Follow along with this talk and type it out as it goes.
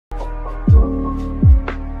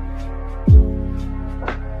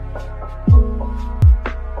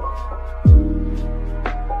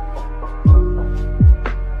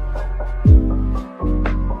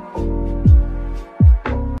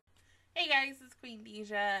it's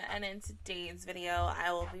Queendija, and in today's video,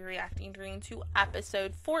 I will be reacting to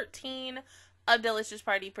episode 14 of Delicious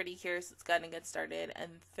Party Precure. So it's gonna get started in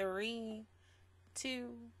 3, 2,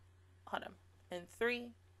 hold on, in 3,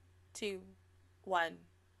 2, 1,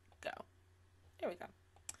 go. There we go.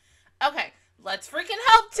 Okay, let's freaking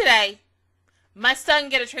help today. My son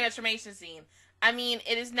get a transformation scene. I mean,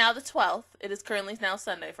 it is now the 12th. It is currently now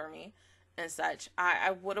Sunday for me and such.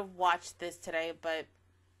 I would have watched this today, but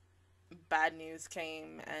bad news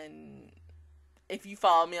came, and if you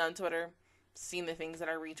follow me on Twitter, seen the things that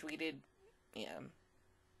I retweeted, yeah.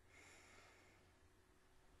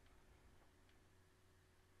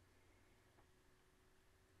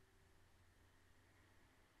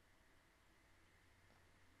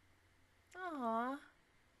 Aww.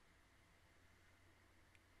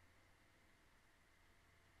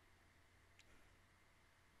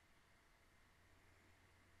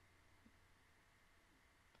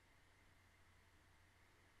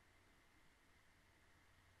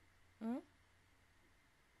 Hmm?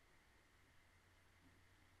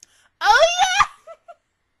 Oh yeah!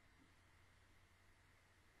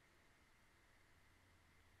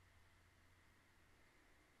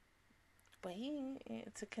 Wait,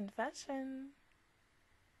 it's a confession.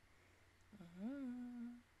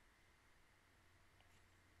 Mm-hmm.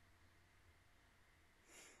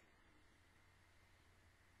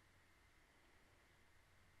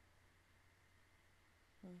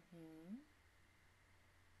 Mm-hmm.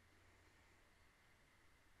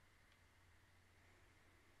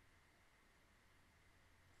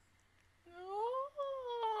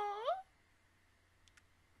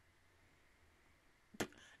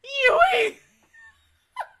 Yui!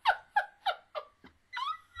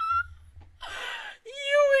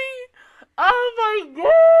 Yui! Oh my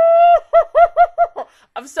god!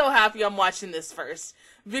 I'm so happy I'm watching this first.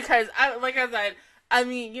 Because, like I said, I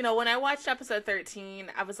mean, you know, when I watched episode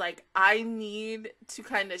 13, I was like, I need to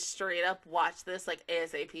kind of straight up watch this, like,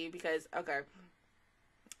 ASAP. Because, okay,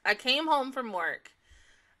 I came home from work.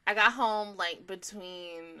 I got home, like,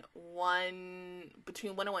 between 1 and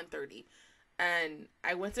 1:30. And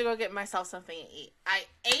I went to go get myself something to eat. I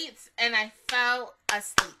ate and I fell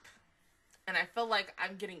asleep. And I feel like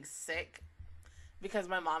I'm getting sick because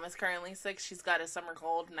my mom is currently sick. She's got a summer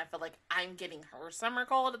cold, and I feel like I'm getting her summer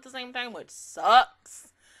cold at the same time, which sucks.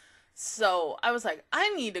 So I was like, I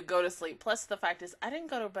need to go to sleep. Plus the fact is, I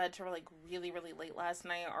didn't go to bed till like really, really late last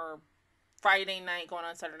night, or Friday night going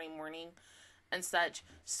on Saturday morning and such.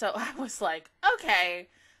 So I was like, okay,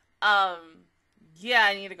 yeah,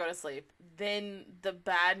 I need to go to sleep. Then the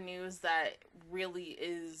bad news that really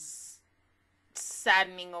is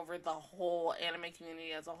saddening over the whole anime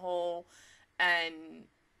community as a whole, and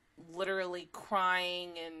literally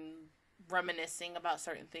crying and reminiscing about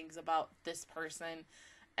certain things about this person,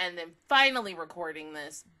 and then finally recording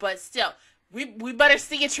this. But still, we better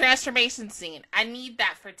see a transformation scene. I need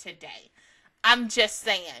that for today. I'm just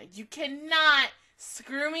saying, you cannot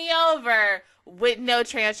screw me over with no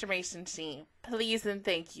transformation scene. Please and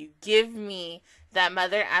thank you. Give me that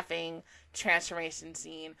mother effing transformation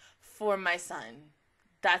scene for my son.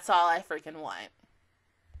 That's all I freaking want.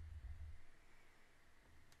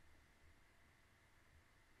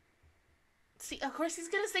 See, of course he's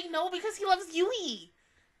gonna say no because he loves Yui.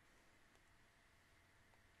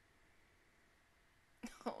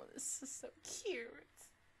 Oh, this is so cute.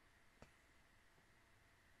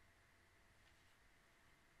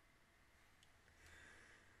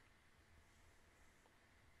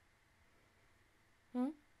 Hmm?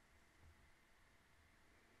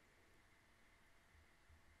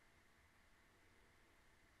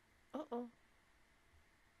 Uh-oh.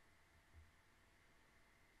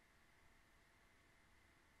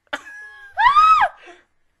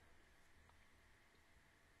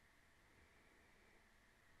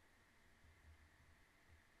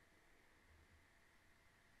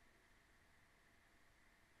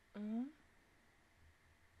 Mm-hmm.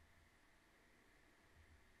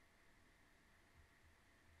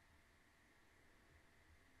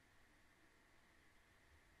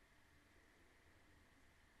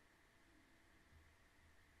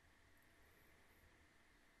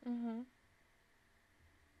 Mm-hmm.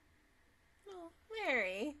 Oh,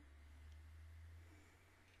 Mary.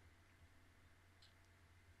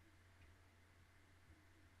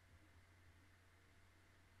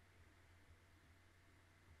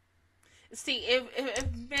 See, if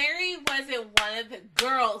Mary wasn't one of the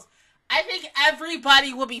girls, I think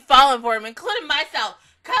everybody would be falling for him, including myself.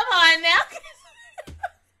 Come on now.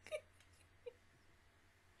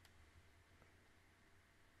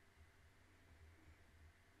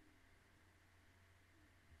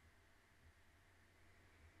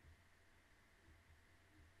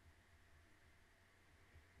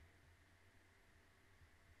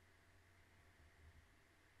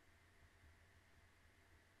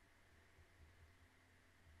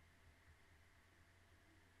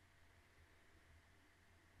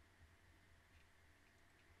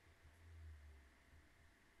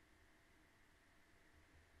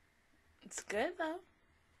 It's good though.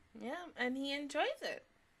 Yeah, and he enjoys it.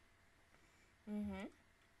 Mm-hmm.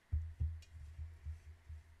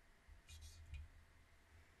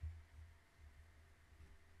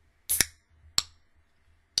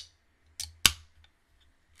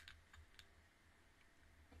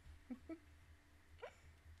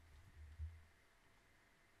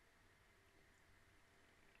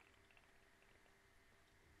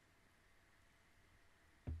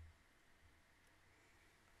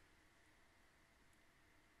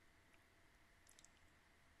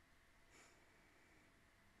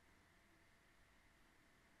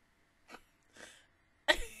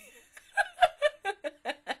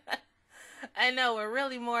 I know, we're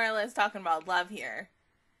really more or less talking about love here.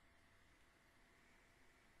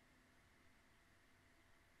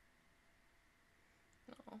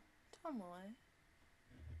 Oh, Tomoe.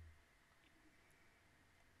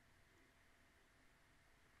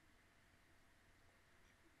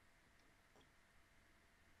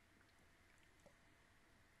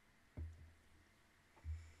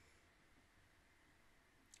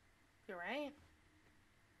 You're right.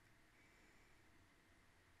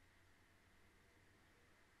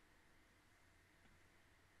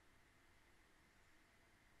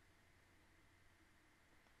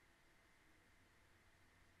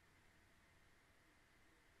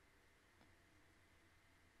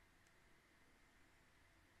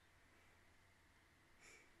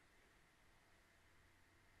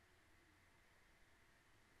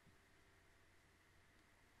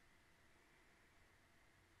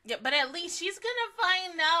 Yeah, but at least she's gonna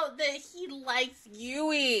find out that he likes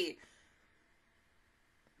Yui.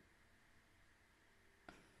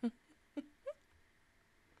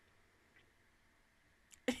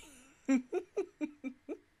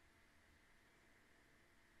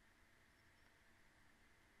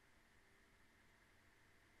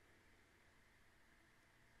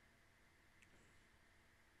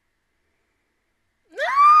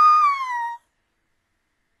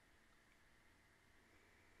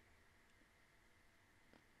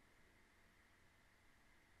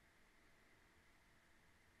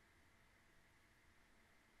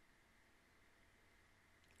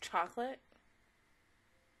 Chocolate?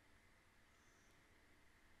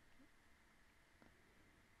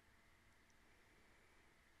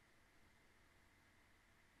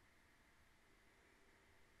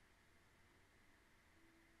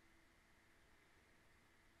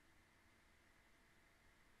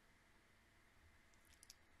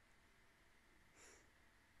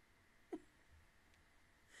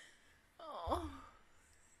 Oh.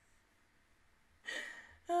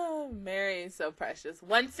 Oh, Mary is so precious.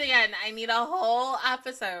 Once again, I need a whole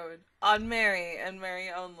episode on Mary and Mary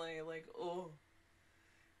only. Like, oh,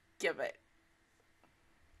 give it.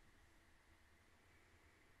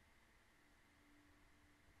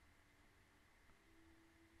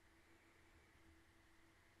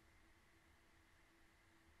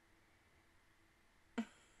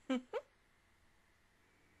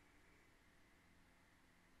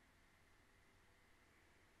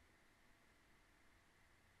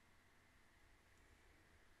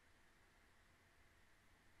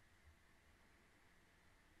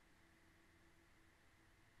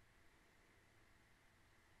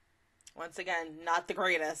 Once again, not the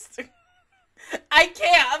greatest. I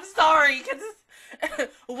can't. I'm sorry. Because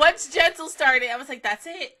once Gentle started, I was like, that's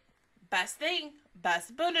it. Best thing.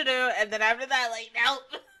 Best Bunadu. And then after that, like,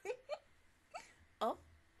 nope. Oh.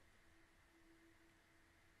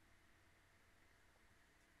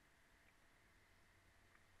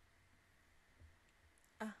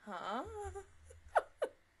 Uh-huh.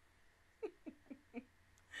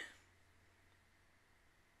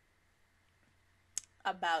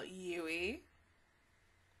 About Yui.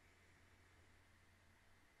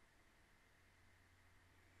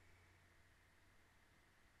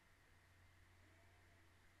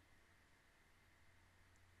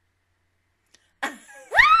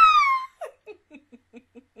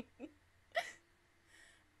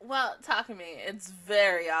 Well, talk to me. It's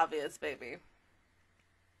very obvious, baby.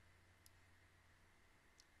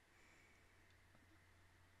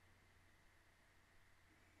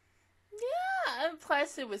 Yeah, and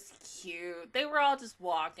plus it was cute. They were all just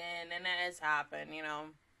walking, and it has happened, you know.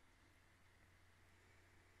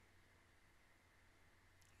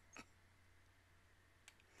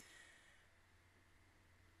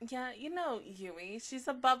 Yeah, you know Yui. She's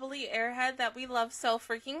a bubbly airhead that we love so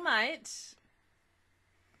freaking much.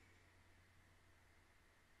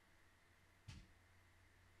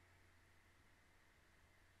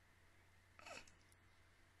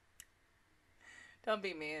 Don't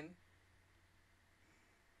be mean.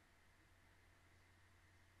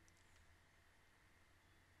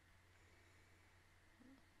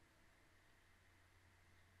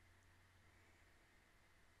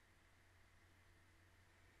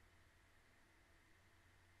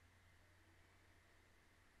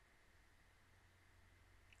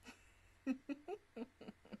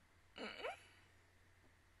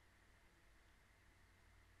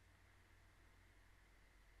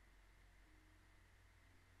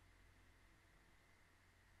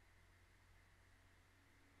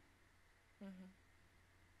 Mhm.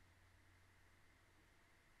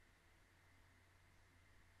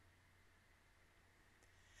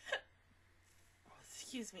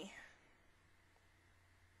 Excuse me.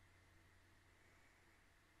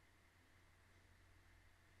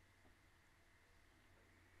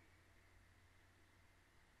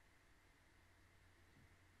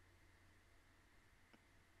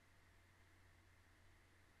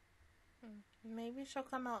 Maybe she'll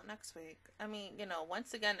come out next week. I mean,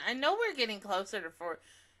 once again, I know we're getting closer to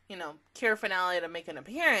Cure finale to make an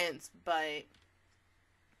appearance, but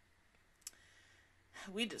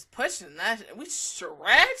we just pushing that. We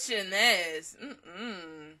stretching this.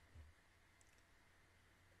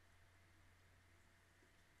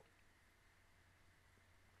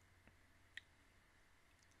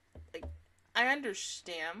 Like, I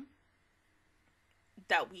understand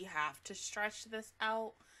that we have to stretch this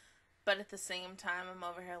out, but at the same time, I'm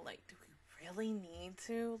over here like, do we really need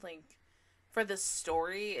to? Like, for the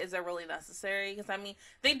story, is it really necessary? Because, I mean,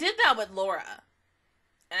 they did that with Laura.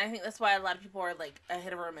 And I think that's why a lot of people are, like, a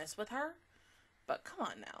hit or a miss with her. But come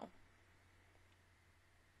on now.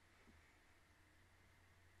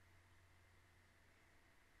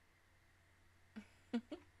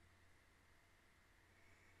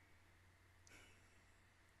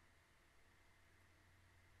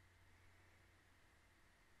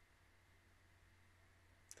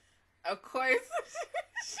 Of course,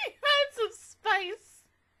 she had some spice.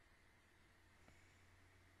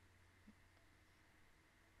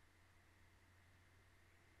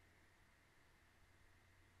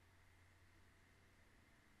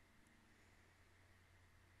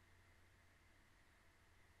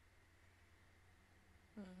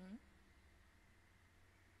 Mm-hmm.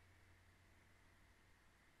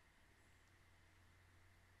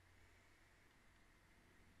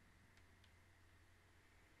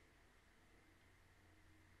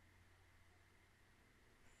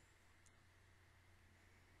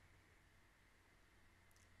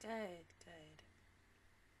 Good, good.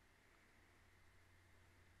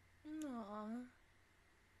 Aww.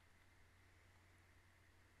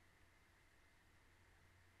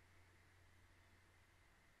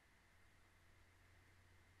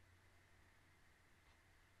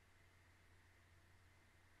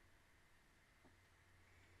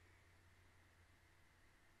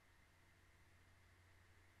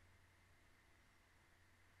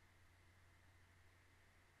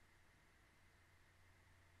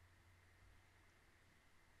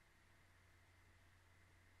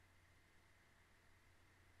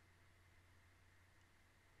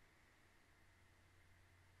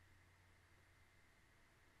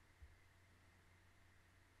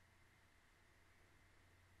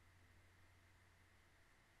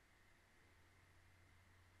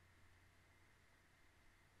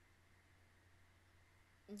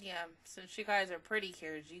 Yeah, since you guys are pretty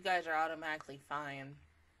cures, you guys are automatically fine.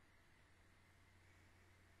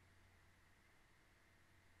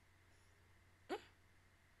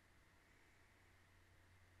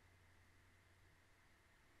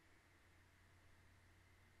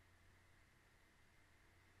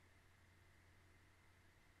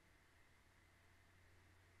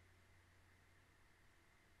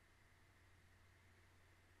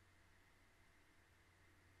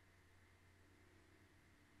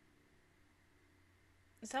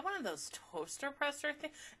 Is that one of those toaster presser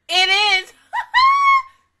things? It is!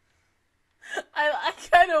 I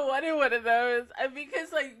kind of wanted one of those.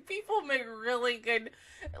 Because, like, people make really good,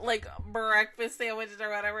 like, breakfast sandwiches or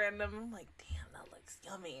whatever, and I'm like, damn, that looks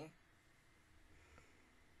yummy.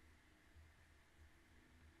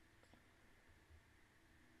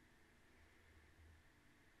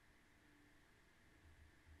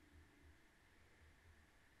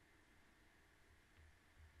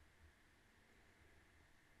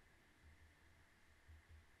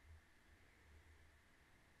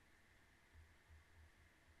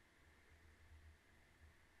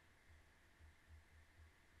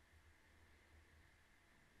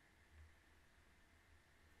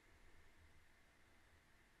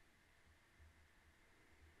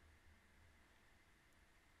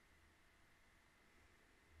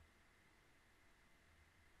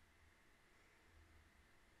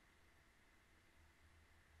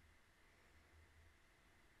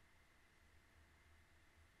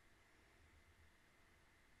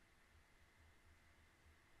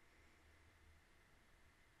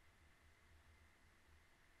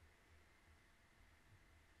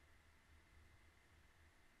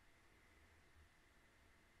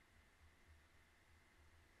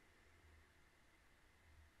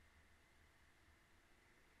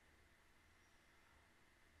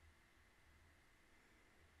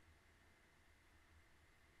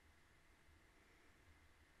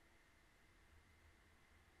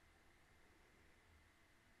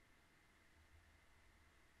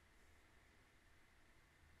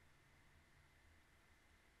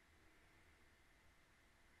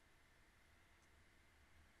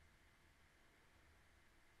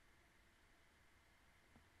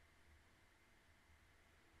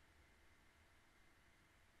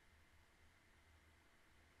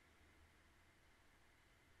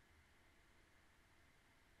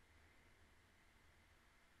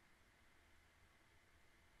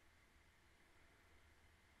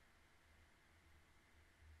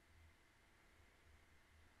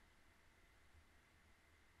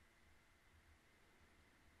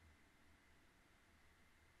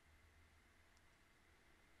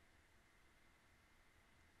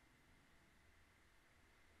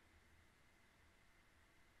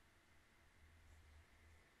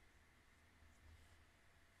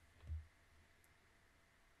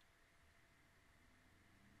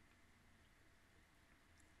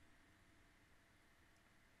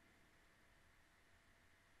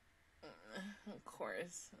 Of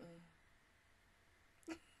course.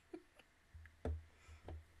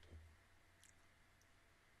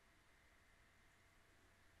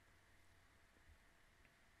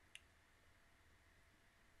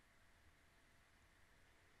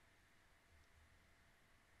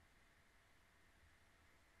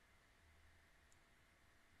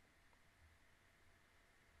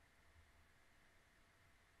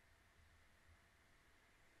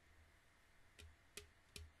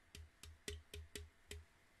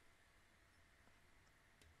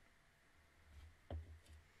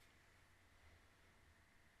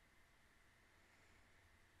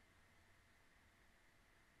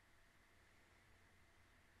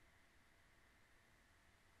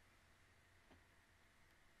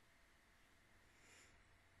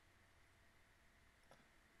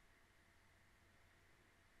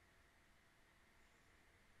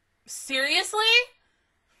 Seriously?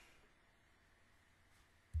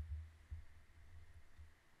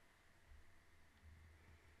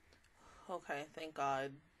 Okay, thank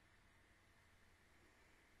God.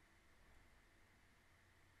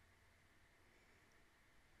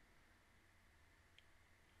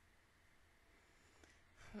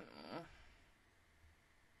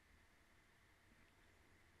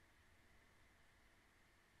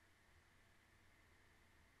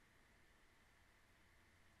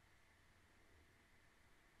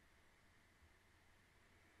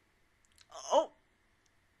 Oh.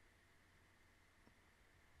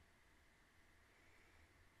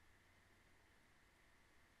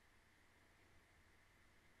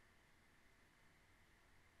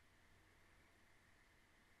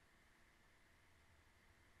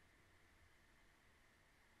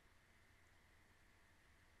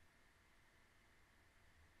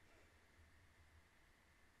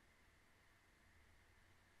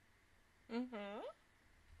 Mm-hmm.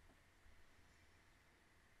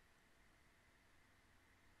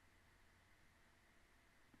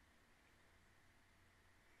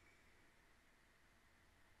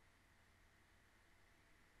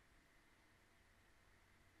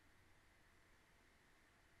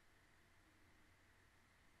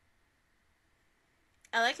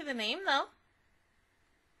 I like the name though.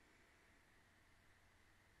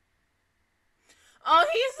 Oh,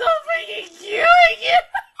 he's so freaking cute.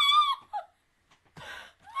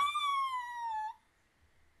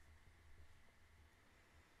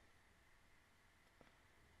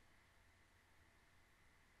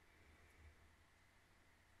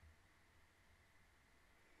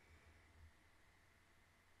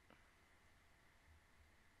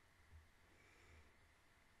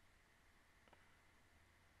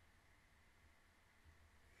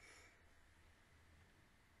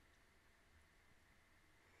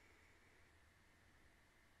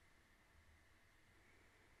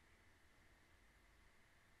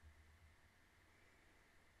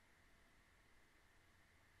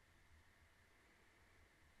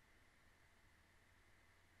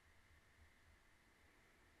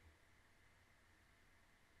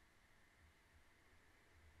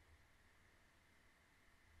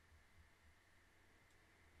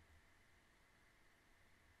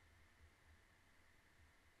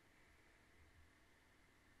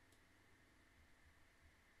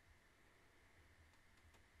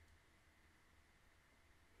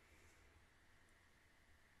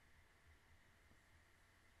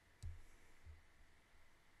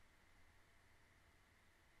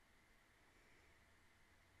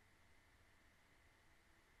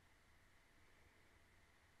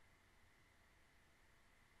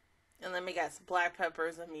 And let me guess, black pepper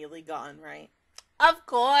is immediately gone, right? Of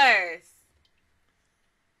course.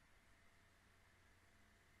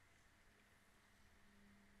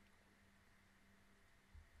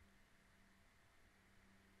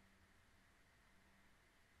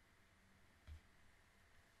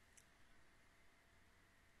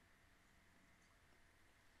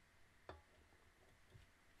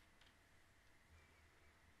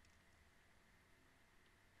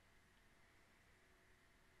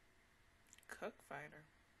 Cook fighter.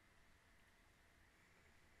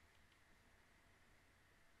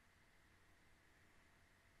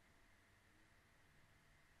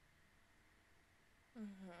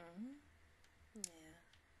 Mm-hmm. Yeah.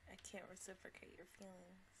 I can't reciprocate your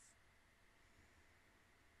feelings.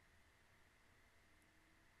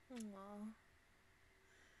 Aww.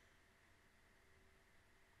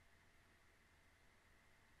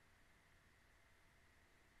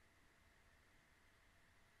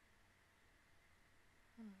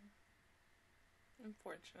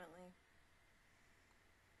 Unfortunately.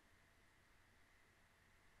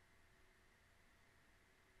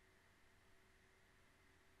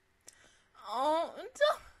 Oh,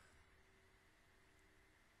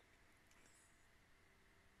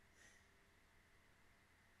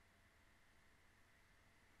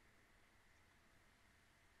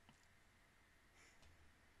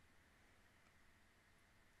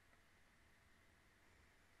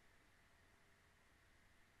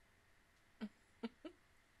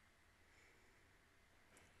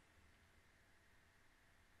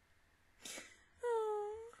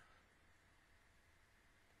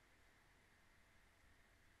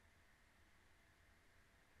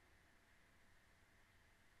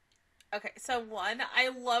 Okay, so one, I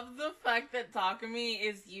love the fact that Takumi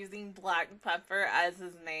is using black pepper as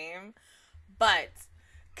his name, but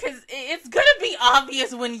because it's gonna be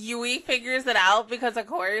obvious when Yui figures it out, because of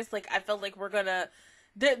course, like, I feel like they're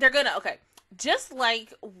gonna, okay, just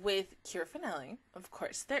like with Cure Finale, of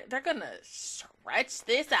course, they're gonna stretch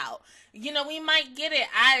this out. You know, we might get it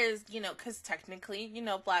as, you know, because technically, you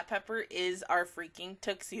know, black pepper is our freaking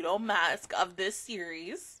tuxedo mask of this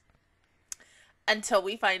series. Until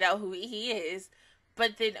we find out who he is.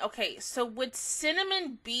 But then, okay, so would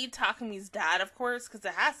Cinnamon be Takumi's dad, of course? Because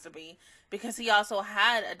it has to be. Because he also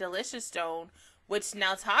had a Delicious Stone, which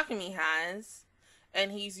now Takumi has.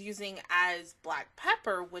 And he's using as black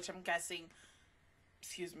pepper, which I'm guessing,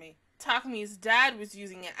 Takumi's dad was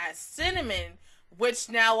using it as cinnamon, which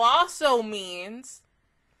now also means,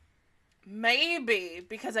 maybe,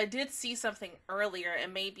 because I did see something earlier,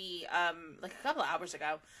 and maybe, like a couple of hours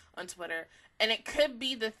ago on Twitter, and it could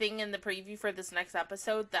be the thing in the preview for this next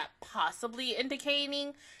episode that possibly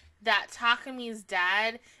indicating that Takumi's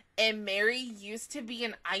dad and Mary used to be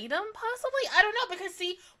an item, possibly? I don't know, because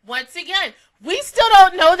see, once again, we still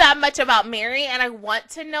don't know that much about Mary, and I want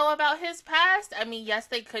to know about his past. I mean, yes,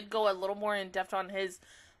 they could go a little more in depth on his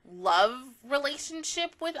love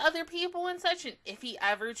relationship with other people and such, and if he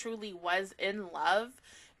ever truly was in love,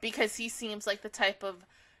 because he seems like the type of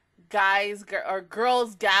gal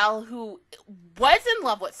who was in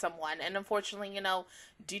love with someone, and unfortunately, you know,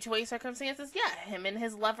 due to a circumstances, yeah, him and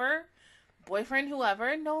his lover, boyfriend,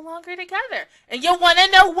 whoever, no longer together. And you want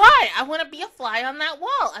to know why? I want to be a fly on that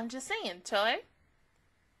wall. I'm just saying, Toy.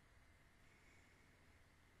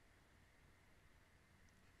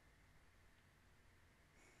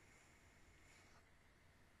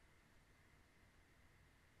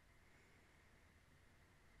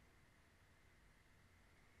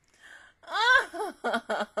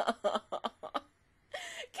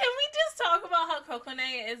 Can we just talk about how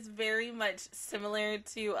Kokone is very much similar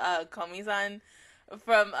to Komi-san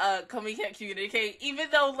from Komi Can't Communicate? Even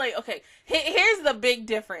though, like, okay, here's the big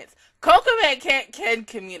difference. Kokone can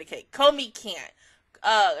communicate. Komi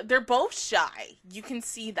can't. They're both shy. You can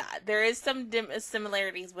see that. There is some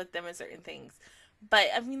similarities with them in certain things. But,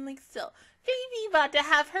 I mean, like, still, Phoebe about to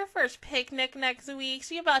have her first picnic next week.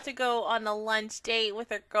 She about to go on a lunch date with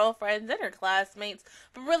her girlfriends and her classmates.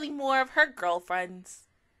 But really more of her girlfriends.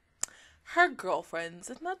 Her girlfriends.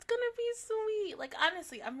 And that's gonna be sweet. Like,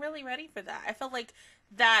 honestly, I'm really ready for that. I feel like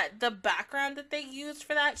that the background that they used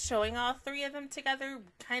for that, showing all three of them together,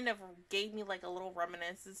 kind of gave me, like, a little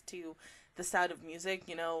reminiscence to The Sound of Music,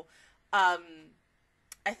 you know.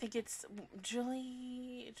 I think it's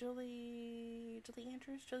Julie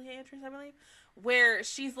Andrews, I believe, where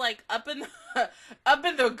she's like up in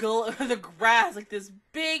the grass, like this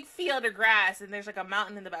big field of grass, and there's like a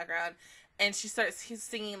mountain in the background, and he's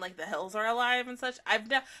singing like The Hills Are Alive and such.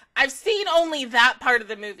 I've seen only that part of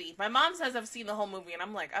the movie. My mom says I've seen the whole movie, and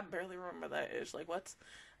I'm like, I barely remember that. It's like, what's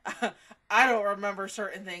I don't remember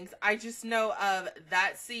certain things. I just know of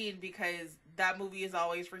that scene because that movie is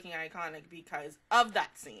always freaking iconic because of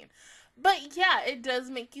that scene. But yeah, it does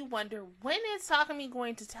make you wonder, when is Takumi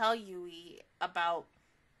going to tell Yui about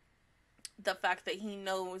the fact that he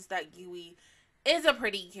knows that Yui is a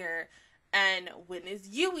pretty cure? And when is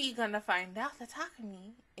Yui gonna find out that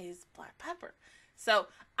Takumi is black pepper? So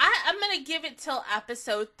I'm gonna give it till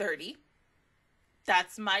episode 30.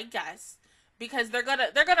 That's my guess. Because they're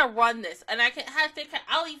gonna run this, and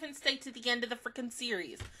I'll even stay to the end of the freaking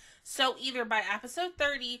series. So either by episode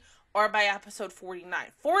 30 or by episode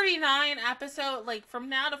 49. 49 episode, like from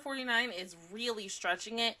now to 49 is really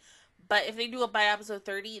stretching it. But if they do it by episode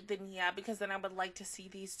 30, then yeah, because then I would like to see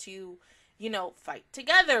these two, you know, fight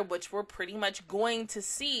together, which we're pretty much going to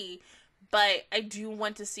see. But I do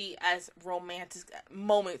want to see as romantic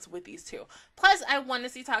moments with these two. Plus, I want to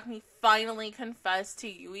see Takumi finally confess to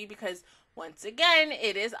Yui, because once again,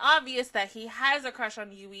 it is obvious that he has a crush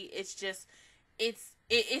on Yui. It's just,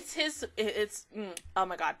 oh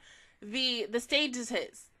my god. The stage is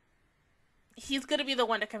his. He's going to be the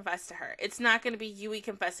one to confess to her. It's not going to be Yui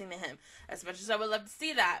confessing to him. As much as I would love to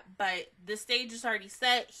see that, but the stage is already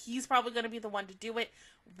set. He's probably going to be the one to do it.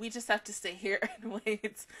 We just have to stay here and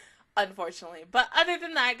wait, unfortunately. But other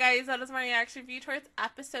than that, guys, that is my reaction view towards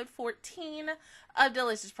episode 14 of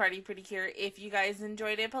Delicious Party Precure. If you guys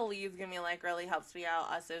enjoyed it, please give me a like. Really helps me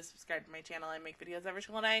out. Also, subscribe to my channel. I make videos every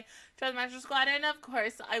single day. Join the Master Squad. And, of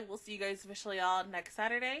course, I will see you guys officially all next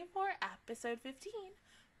Saturday for episode 15.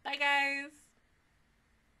 Bye, guys.